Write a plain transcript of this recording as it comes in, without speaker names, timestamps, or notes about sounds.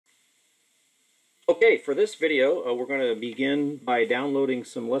Okay, for this video, we're going to begin by downloading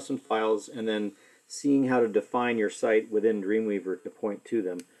some lesson files and then seeing how to define your site within Dreamweaver to point to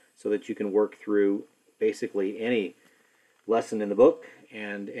them so that you can work through basically any lesson in the book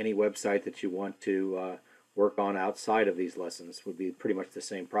and any website that you want to work on outside of these lessons. Would be pretty much the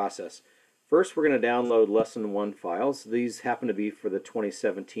same process. First, we're going to download Lesson 1 files. These happen to be for the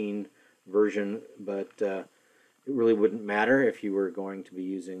 2017 version, but it really wouldn't matter if you were going to be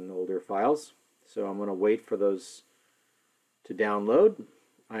using older files. So I'm going to wait for those to download.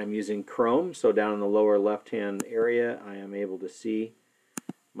 I'm using Chrome, so down in the lower left-hand area I am able to see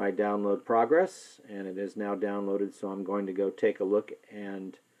my download progress, and it is now downloaded, so I'm going to go take a look,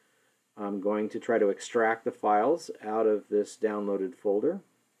 and I'm going to try to extract the files out of this downloaded folder.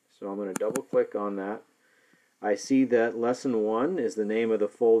 So I'm going to double click on that. I see that Lesson 1 is the name of the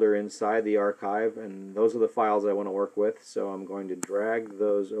folder inside the archive, and those are the files I want to work with, so I'm going to drag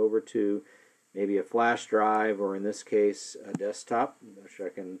those over to maybe a flash drive, or in this case a desktop, which I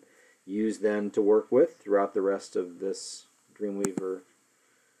can use then to work with throughout the rest of this Dreamweaver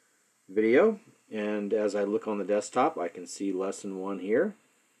video. And as I look on the desktop, I can see Lesson 1 here,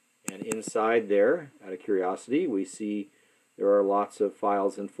 and inside there, out of curiosity, we see there are lots of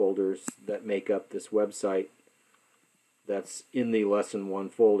files and folders that make up this website that's in the Lesson 1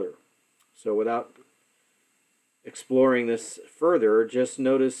 folder. So without exploring this further, just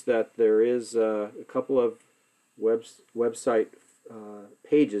notice that there is a couple of website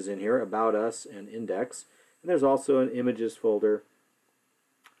pages in here, About Us and Index, and there's also an Images folder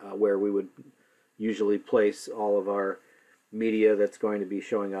where we would usually place all of our media that's going to be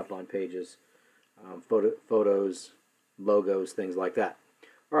showing up on pages, photos, logos, things like that.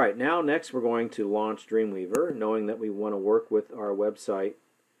 Alright, now next we're going to launch Dreamweaver, knowing that we want to work with our website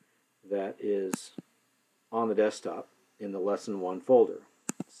that is on the desktop in the Lesson 1 folder.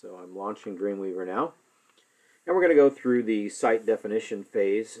 So I'm launching Dreamweaver now, and we're going to go through the site definition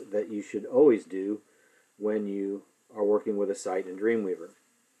phase that you should always do when you are working with a site in Dreamweaver.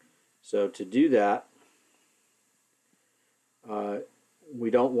 So to do that, we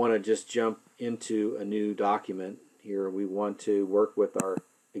don't want to just jump into a new document here. We want to work with our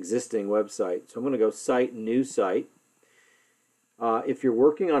existing website. So I'm going to go Site, New Site. If you're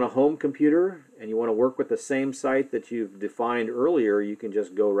working on a home computer and you want to work with the same site that you've defined earlier, you can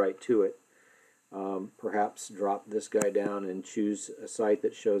just go right to it. Perhaps drop this guy down and choose a site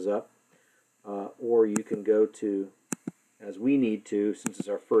that shows up. Or you can go to, as we need to, since it's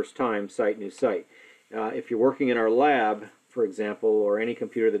our first time, Site, New Site. If you're working in our lab, for example, or any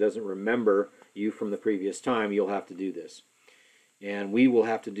computer that doesn't remember you from the previous time, you'll have to do this. And we will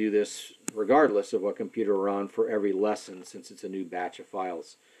have to do this regardless of what computer we're on for every lesson, since it's a new batch of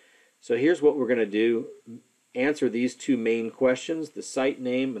files. So here's what we're going to do. Answer these two main questions, the site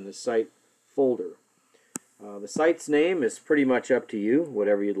name and the site folder. The site's name is pretty much up to you,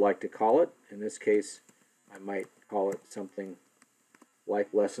 whatever you'd like to call it. In this case, I might call it something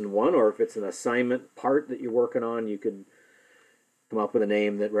like Lesson 1, or if it's an assignment part that you're working on, you could come up with a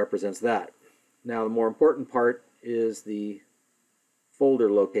name that represents that. Now, the more important part is the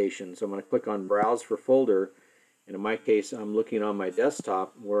folder location. So I'm going to click on Browse for Folder, and in my case I'm looking on my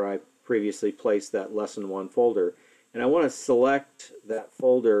desktop where I previously placed that Lesson 1 folder, and I want to select that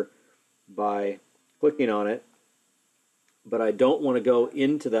folder by clicking on it, but I don't want to go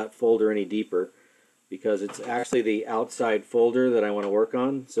into that folder any deeper because it's actually the outside folder that I want to work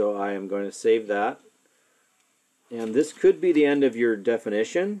on. So I am going to save that, and this could be the end of your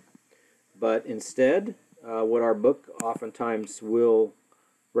definition, but instead what our book oftentimes will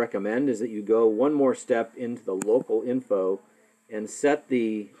recommend is that you go one more step into the local info and set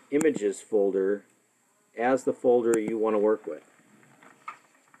the Images folder as the folder you want to work with.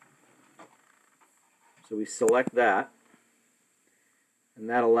 So we select that, and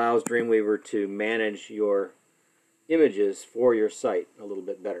that allows Dreamweaver to manage your images for your site a little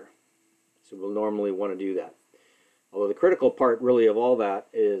bit better. So we'll normally want to do that. Although the critical part really of all that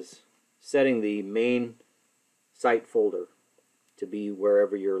is setting the main site folder to be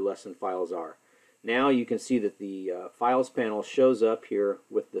wherever your lesson files are. Now you can see that the Files panel shows up here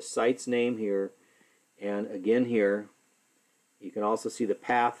with the site's name here, and again here you can also see the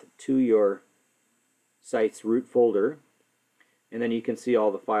path to your site's root folder, and then you can see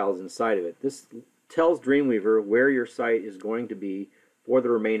all the files inside of it. This tells Dreamweaver where your site is going to be for the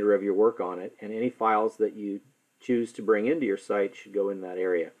remainder of your work on it, and any files that you choose to bring into your site should go in that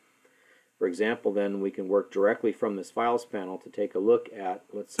area. For example, then we can work directly from this Files panel to take a look at,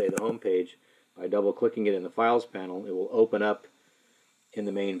 let's say, the home page. By double-clicking it in the Files panel, it will open up in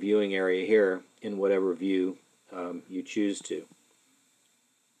the main viewing area here in whatever view you choose to.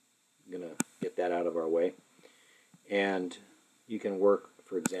 I'm going to get that out of our way. And you can work,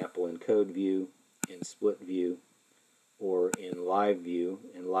 for example, in code view, in split view, or in live view.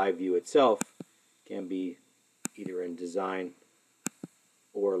 And live view itself can be either in design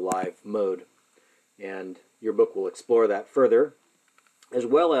or live mode. And your book will explore that further, as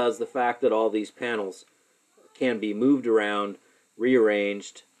well as the fact that all these panels can be moved around,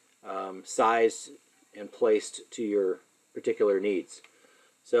 rearranged, sized, and placed to your particular needs.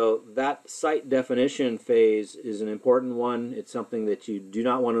 So that site definition phase is an important one. It's something that you do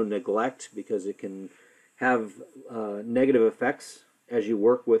not want to neglect because it can have negative effects as you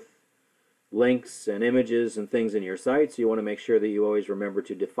work with links and images and things in your site. So you want to make sure that you always remember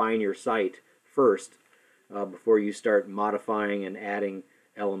to define your site first before you start modifying and adding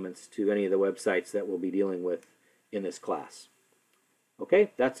elements to any of the websites that we'll be dealing with in this class.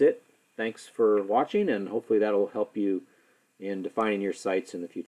 Okay, that's it. Thanks for watching, and hopefully that'll help you in defining your sites in the future.